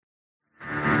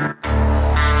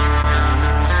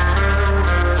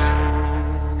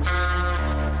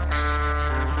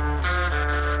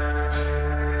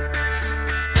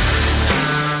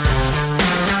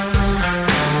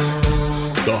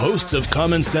hosts of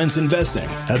Common Sense Investing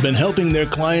have been helping their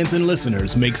clients and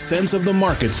listeners make sense of the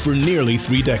markets for nearly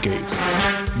 3 decades.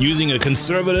 Using a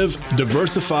conservative,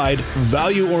 diversified,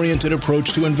 value-oriented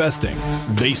approach to investing,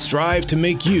 they strive to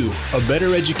make you a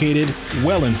better educated,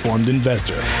 well-informed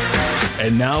investor.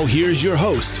 And now here's your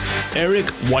host, Eric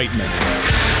Whiteman.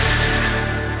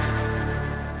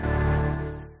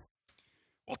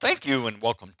 Well, thank you and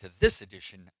welcome to this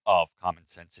edition of Common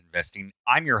Sense Investing.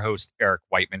 I'm your host, Eric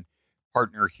Whiteman,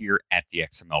 partner here at the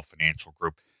XML Financial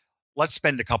Group. Let's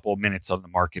spend a couple of minutes on the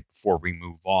market before we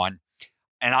move on.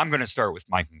 And I'm going to start with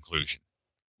my conclusion.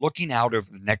 Looking out over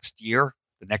the next year,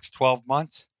 the next 12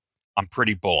 months, I'm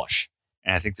pretty bullish.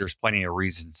 And I think there's plenty of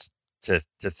reasons to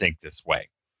think this way.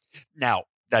 Now,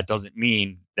 that doesn't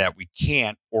mean that we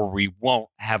can't or we won't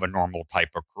have a normal type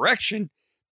of correction,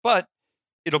 but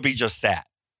it'll be just that,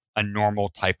 a normal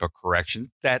type of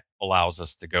correction that allows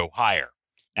us to go higher.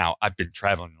 Now, I've been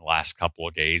traveling the last couple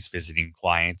of days visiting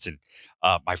clients, and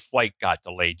my flight got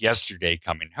delayed yesterday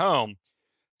coming home.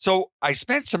 So I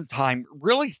spent some time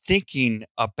really thinking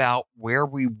about where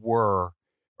we were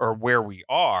or where we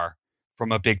are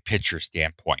from a big picture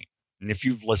standpoint. And if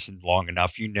you've listened long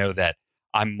enough, you know that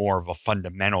I'm more of a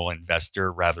fundamental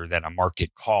investor rather than a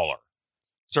market caller.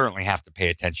 Certainly have to pay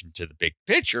attention to the big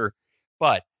picture,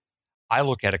 but I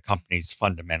look at a company's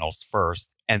fundamentals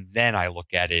first, and then I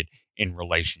look at it in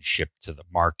relationship to the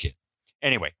market.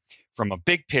 Anyway, from a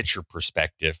big picture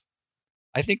perspective,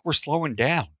 I think we're slowing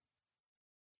down.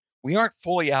 We aren't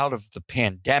fully out of the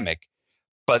pandemic,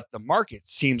 but the market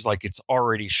seems like it's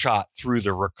already shot through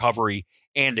the recovery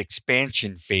and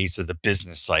expansion phase of the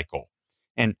business cycle.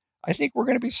 And I think we're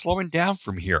going to be slowing down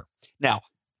from here. Now,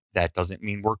 that doesn't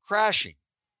mean we're crashing.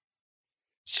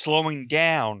 Slowing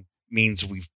down means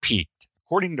we've peaked.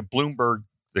 According to Bloomberg,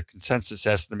 the consensus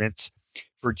estimates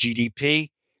for GDP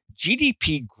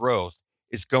growth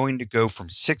is going to go from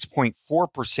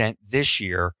 6.4% this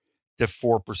year to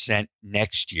 4%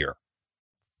 next year.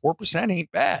 4%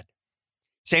 ain't bad.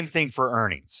 Same thing for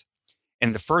earnings.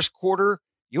 In the first quarter,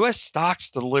 U.S. stocks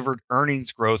delivered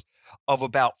earnings growth of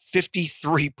about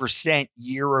 53%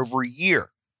 year over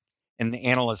year. And the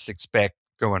analysts expect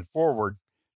going forward,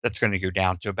 that's going to go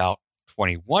down to about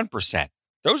 21%.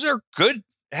 Those are good,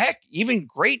 heck, even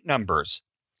great numbers.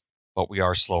 But we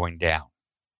are slowing down.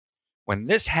 When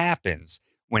this happens,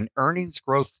 when earnings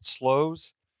growth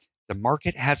slows, the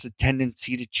market has a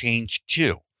tendency to change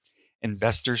too.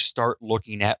 Investors start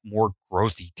looking at more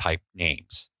growthy type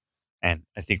names. And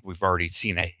I think we've already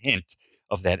seen a hint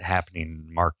of that happening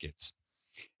in markets.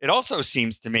 It also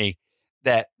seems to me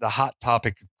that the hot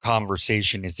topic of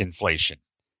conversation is inflation.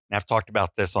 And I've talked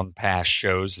about this on past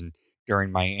shows and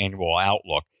during my annual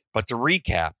outlook. But to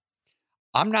recap,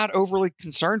 I'm not overly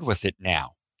concerned with it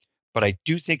now, but I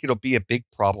do think it'll be a big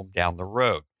problem down the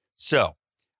road. So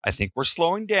I think we're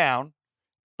slowing down,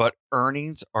 but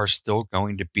earnings are still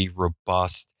going to be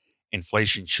robust.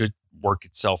 Inflation should work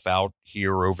itself out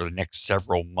here over the next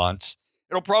several months.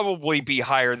 It'll probably be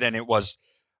higher than it was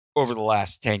over the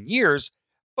last 10 years,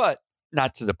 but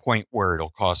not to the point where it'll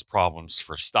cause problems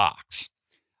for stocks.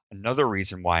 Another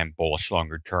reason why I'm bullish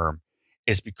longer term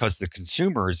is because the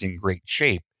consumer is in great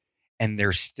shape and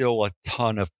there's still a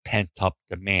ton of pent-up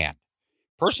demand.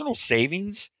 Personal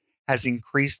savings has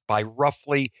increased by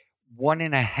roughly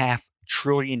 $1.5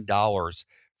 trillion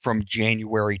from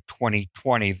January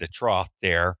 2020, the trough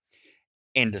there,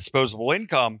 and disposable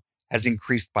income has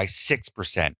increased by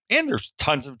 6%. And there's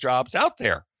tons of jobs out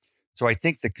there. So I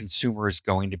think the consumer is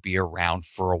going to be around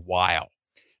for a while.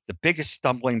 The biggest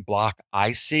stumbling block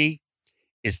I see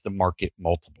is the market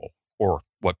multiple, or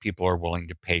what people are willing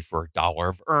to pay for a dollar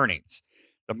of earnings.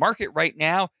 The market right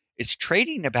now is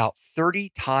trading about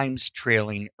 30 times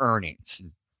trailing earnings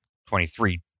and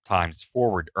 23 times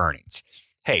forward earnings.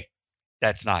 Hey,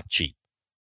 that's not cheap.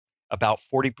 About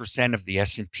 40% of the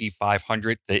S&P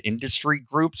 500, the industry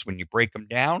groups, when you break them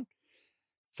down,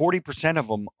 40% of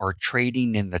them are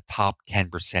trading in the top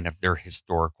 10% of their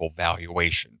historical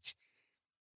valuations.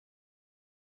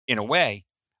 In a way,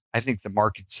 I think the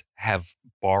markets have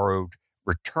borrowed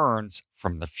returns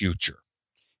from the future.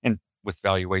 And with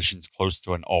valuations close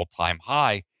to an all-time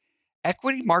high,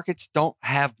 equity markets don't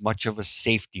have much of a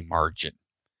safety margin.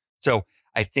 So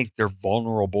I think they're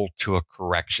vulnerable to a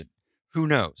correction. Who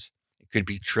knows? It could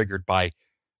be triggered by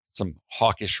some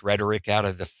hawkish rhetoric out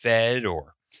of the Fed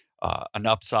or an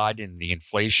upside in the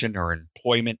inflation or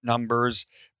employment numbers.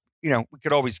 We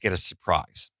could always get a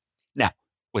surprise. Now,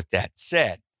 with that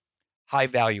said, high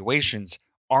valuations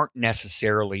aren't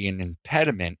necessarily an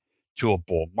impediment to a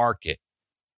bull market.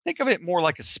 Think of it more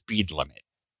like a speed limit.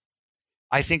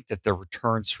 I think that the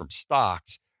returns from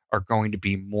stocks are going to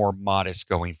be more modest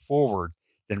going forward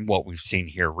than what we've seen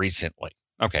here recently.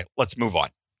 Okay, let's move on.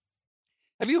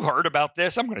 Have you heard about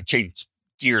this? I'm going to change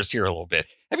gears here a little bit.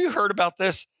 Have you heard about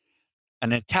this?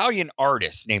 An Italian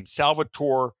artist named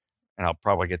Salvatore, and I'll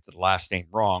probably get the last name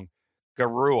wrong,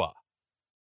 Garua.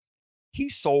 He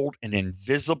sold an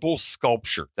invisible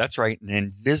sculpture. That's right, an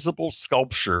invisible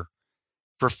sculpture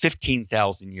for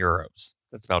 15,000 euros.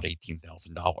 That's about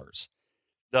 $18,000.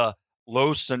 The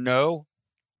Lo Sono,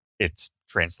 it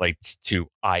translates to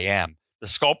I am. The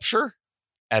sculpture,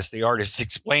 as the artist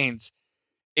explains,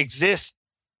 exists,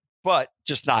 but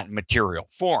just not in material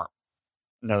form.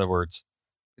 In other words,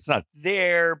 it's not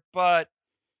there, but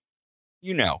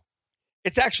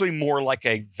it's actually more like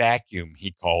a vacuum,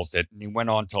 he calls it. And he went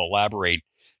on to elaborate.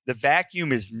 The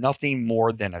vacuum is nothing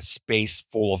more than a space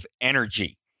full of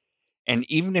energy. And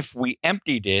even if we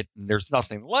emptied it and there's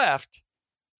nothing left,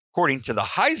 according to the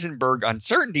Heisenberg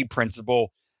uncertainty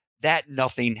principle, that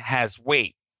nothing has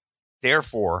weight.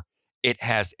 Therefore, it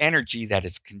has energy that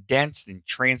is condensed and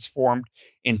transformed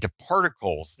into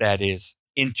particles, that is,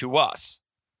 into us,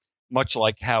 much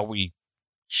like how we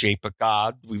shape a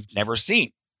god we've never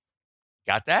seen.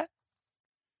 Got that?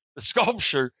 The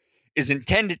sculpture is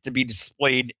intended to be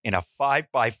displayed in a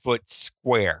 5-by-foot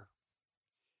square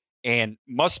and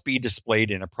must be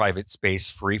displayed in a private space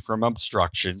free from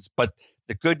obstructions. But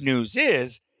the good news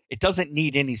is it doesn't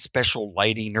need any special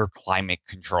lighting or climate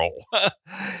control.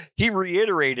 He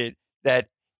reiterated that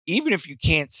even if you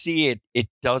can't see it, it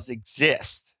does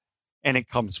exist. And it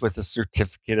comes with a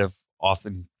certificate of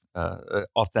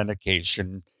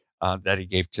authentication that he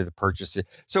gave to the purchaser.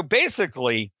 So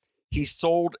basically, he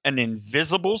sold an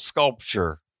invisible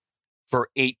sculpture for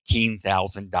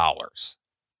 $18,000.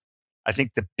 I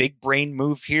think the big brain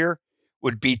move here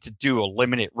would be to do a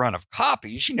limited run of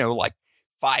copies, like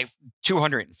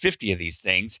 250 of these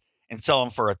things, and sell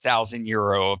them for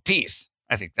 €1,000 a piece.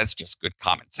 I think that's just good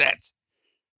common sense.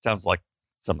 Sounds like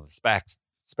some of the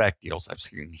SPAC deals I've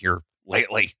seen here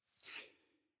lately.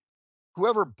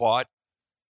 Whoever bought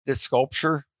this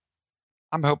sculpture,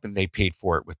 I'm hoping they paid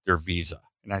for it with their Visa.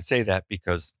 And I say that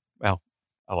because, well,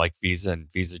 I like Visa,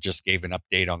 and Visa just gave an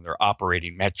update on their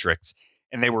operating metrics,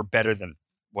 and they were better than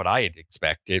what I had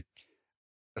expected,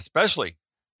 especially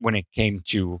when it came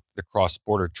to the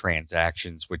cross-border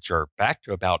transactions, which are back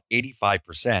to about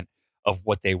 85% of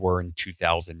what they were in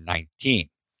 2019.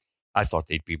 I thought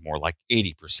they'd be more like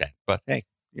 80%, but hey,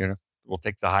 we'll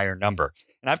take the higher number.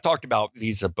 And I've talked about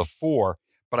Visa before,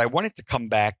 but I wanted to come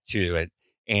back to it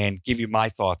and give you my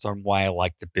thoughts on why I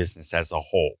like the business as a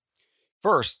whole.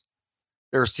 First,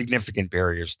 there are significant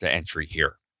barriers to entry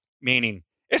here, meaning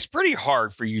it's pretty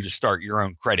hard for you to start your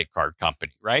own credit card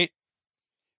company, right?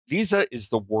 Visa is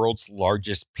the world's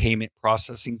largest payment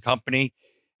processing company,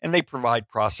 and they provide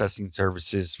processing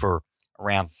services for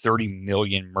around 30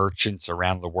 million merchants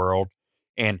around the world.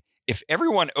 And if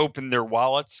everyone opened their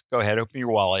wallets, go ahead, open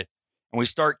your wallet, and we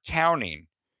start counting,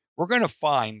 we're going to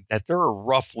find that there are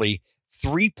roughly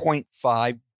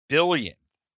 3.5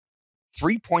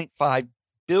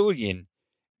 billion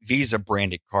Visa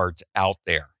branded cards out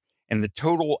there. And the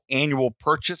total annual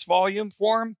purchase volume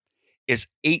for them is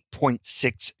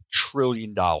 $8.6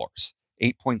 trillion.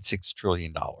 $8.6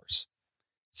 trillion.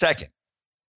 Second,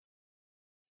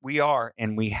 we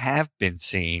have been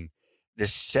seeing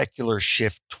this secular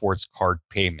shift towards card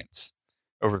payments.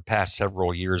 Over the past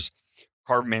several years,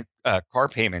 card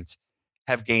payments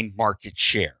have gained market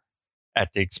share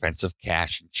at the expense of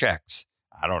cash and checks.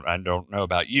 I don't know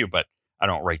about you, but I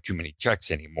don't write too many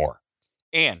checks anymore.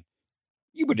 And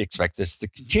you would expect this to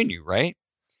continue, right?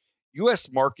 U.S.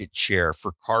 market share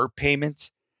for card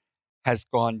payments has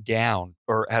gone from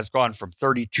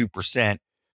 32%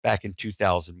 back in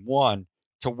 2001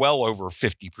 to well over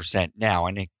 50% now,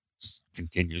 and it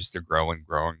continues to grow and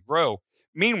grow and grow.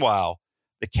 Meanwhile,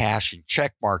 the cash and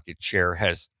check market share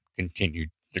has continued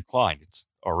to decline. It's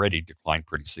already declined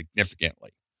pretty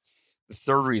significantly. The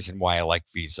third reason why I like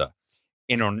Visa,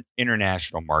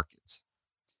 international markets.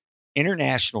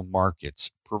 International markets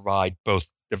provide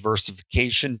both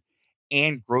diversification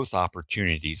and growth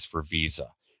opportunities for Visa.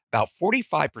 About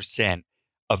 45%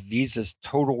 of Visa's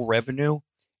total revenue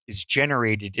is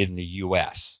generated in the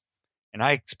U.S. And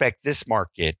I expect this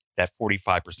market, that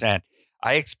 45%,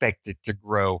 I expect it to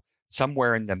grow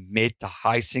somewhere in the mid to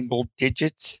high single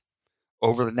digits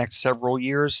over the next several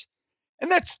years. And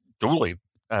that's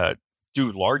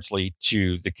due largely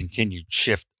to the continued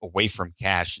shift away from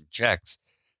cash and checks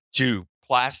to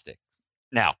plastic.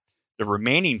 Now, the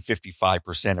remaining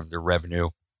 55% of their revenue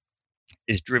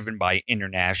is driven by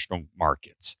international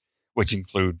markets, which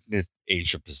include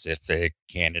Asia Pacific,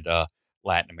 Canada,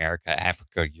 Latin America,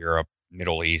 Africa, Europe,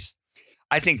 Middle East.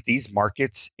 I think these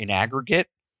markets in aggregate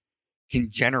can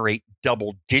generate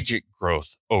double-digit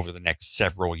growth over the next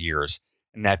several years.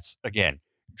 And that's, again,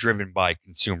 driven by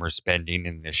consumer spending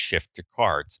and this shift to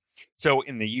cards. So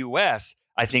in the US,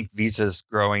 I think Visa's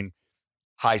growing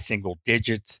high single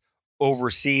digits.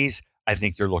 Overseas, I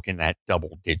think you're looking at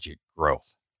double-digit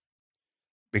growth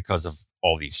because of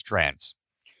all these trends.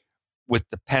 With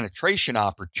the penetration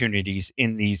opportunities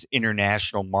in these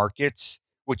international markets,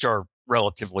 which are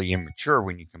relatively immature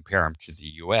when you compare them to the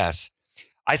US,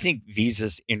 I think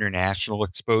Visa's international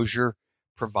exposure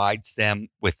provides them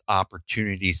with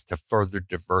opportunities to further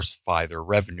diversify their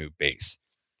revenue base.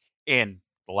 And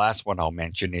the last one I'll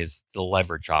mention is the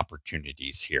leverage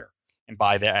opportunities here. And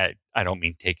by that, I don't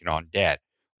mean taking on debt.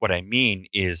 What I mean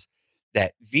is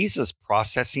that Visa's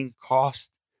processing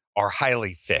costs are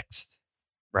highly fixed,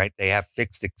 right? They have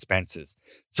fixed expenses.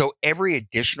 So every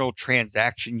additional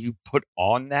transaction you put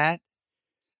on that,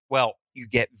 well, you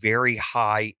get very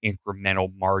high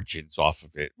incremental margins off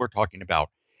of it. We're talking about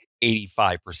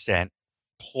 85%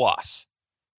 plus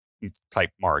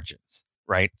type margins,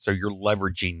 right? So you're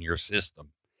leveraging your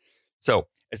system. So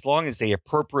as long as they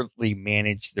appropriately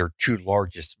manage their two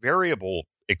largest variable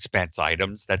expense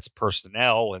items, that's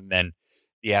personnel and then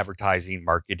the advertising,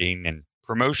 marketing, and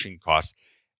promotion costs,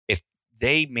 if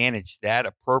they manage that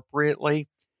appropriately,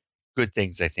 good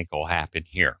things I think will happen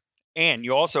here. And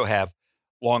you also have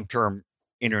long-term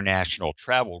international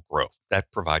travel growth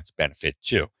that provides benefit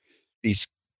too. These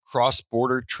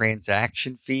cross-border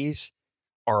transaction fees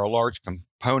are a large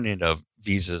component of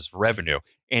Visa's revenue,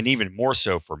 and even more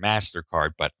so for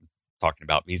MasterCard, but I'm talking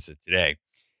about Visa today.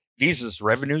 Visa's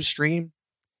revenue stream,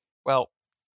 well,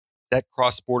 that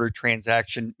cross-border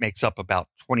transaction makes up about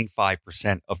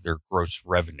 25% of their gross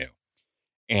revenue.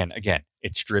 And again,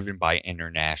 it's driven by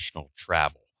international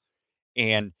travel.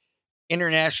 And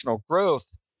international growth,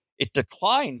 it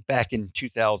declined back in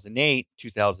 2008,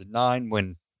 2009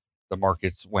 when the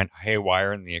markets went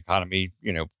haywire and the economy,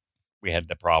 we had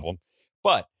the problem.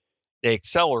 But they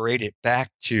accelerated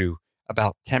back to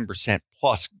about 10%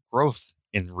 plus growth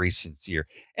in recent years.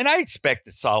 And I expect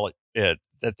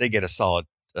that they get a solid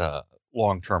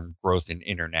long-term growth in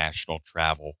international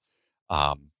travel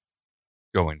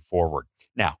going forward.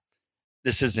 Now,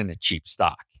 this isn't a cheap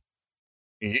stock.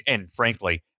 And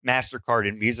frankly, MasterCard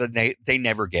and Visa, they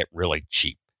never get really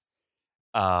cheap.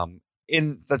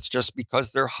 And that's just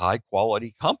because they're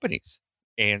high-quality companies.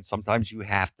 And sometimes you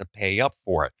have to pay up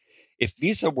for it. If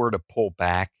Visa were to pull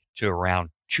back to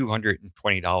around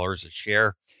 $220 a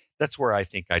share, that's where I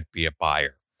think I'd be a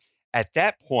buyer. At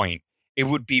that point, it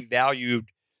would be valued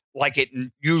like it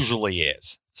usually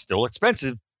is. Still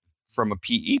expensive from a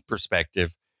PE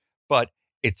perspective, but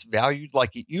it's valued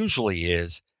like it usually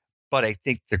is. But I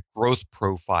think the growth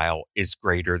profile is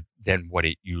greater than what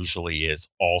it usually is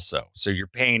also. So you're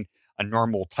paying a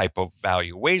normal type of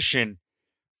valuation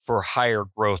for higher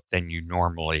growth than you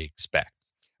normally expect.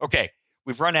 Okay,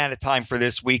 we've run out of time for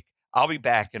this week. I'll be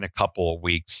back in a couple of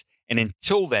weeks. And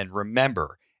until then,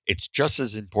 remember, it's just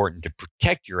as important to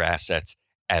protect your assets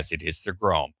as it is to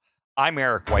grow them. I'm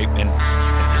Eric Whiteman,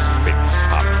 and this has been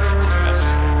Common Sense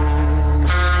Investing.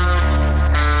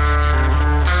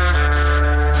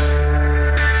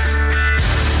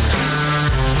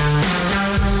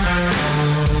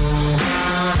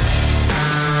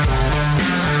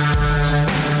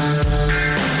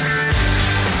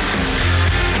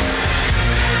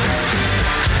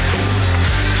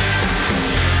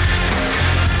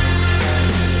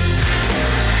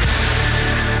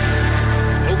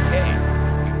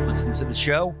 The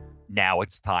show. Now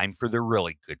it's time for the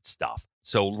really good stuff.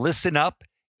 So listen up.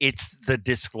 It's the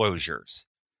disclosures.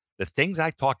 The things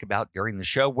I talk about during the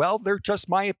show, well, they're just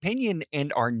my opinion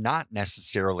and are not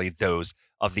necessarily those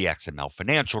of the XML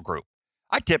Financial Group.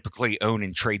 I typically own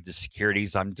and trade the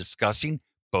securities I'm discussing,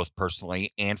 both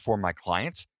personally and for my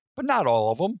clients, but not all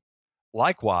of them.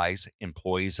 Likewise,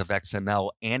 employees of XML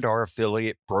and our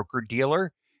affiliate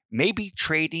broker-dealer may be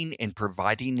trading and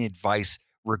providing advice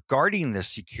regarding the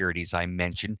securities I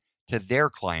mentioned to their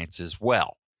clients as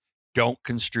well. Don't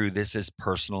construe this as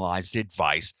personalized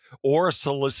advice or a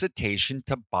solicitation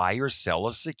to buy or sell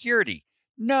a security.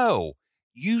 No,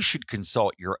 you should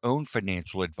consult your own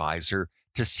financial advisor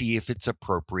to see if it's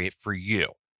appropriate for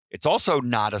you. It's also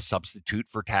not a substitute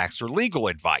for tax or legal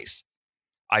advice.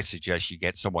 I suggest you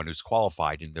get someone who's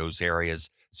qualified in those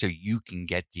areas so you can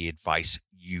get the advice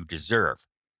you deserve.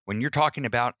 When you're talking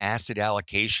about asset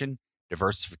allocation,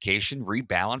 diversification,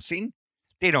 rebalancing,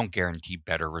 they don't guarantee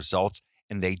better results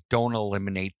and they don't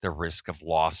eliminate the risk of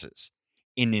losses.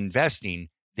 In investing,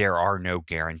 there are no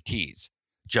guarantees.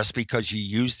 Just because you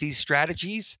use these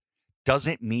strategies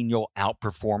doesn't mean you'll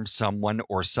outperform someone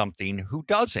or something who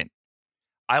doesn't.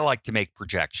 I like to make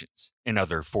projections and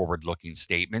other forward-looking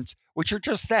statements, which are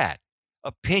just that,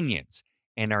 opinions,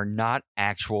 and are not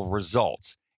actual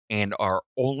results, and are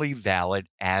only valid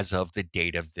as of the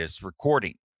date of this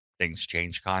recording. Things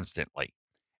change constantly.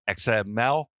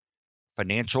 XML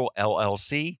Financial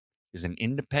LLC is an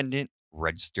independent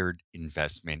registered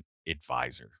investment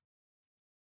advisor.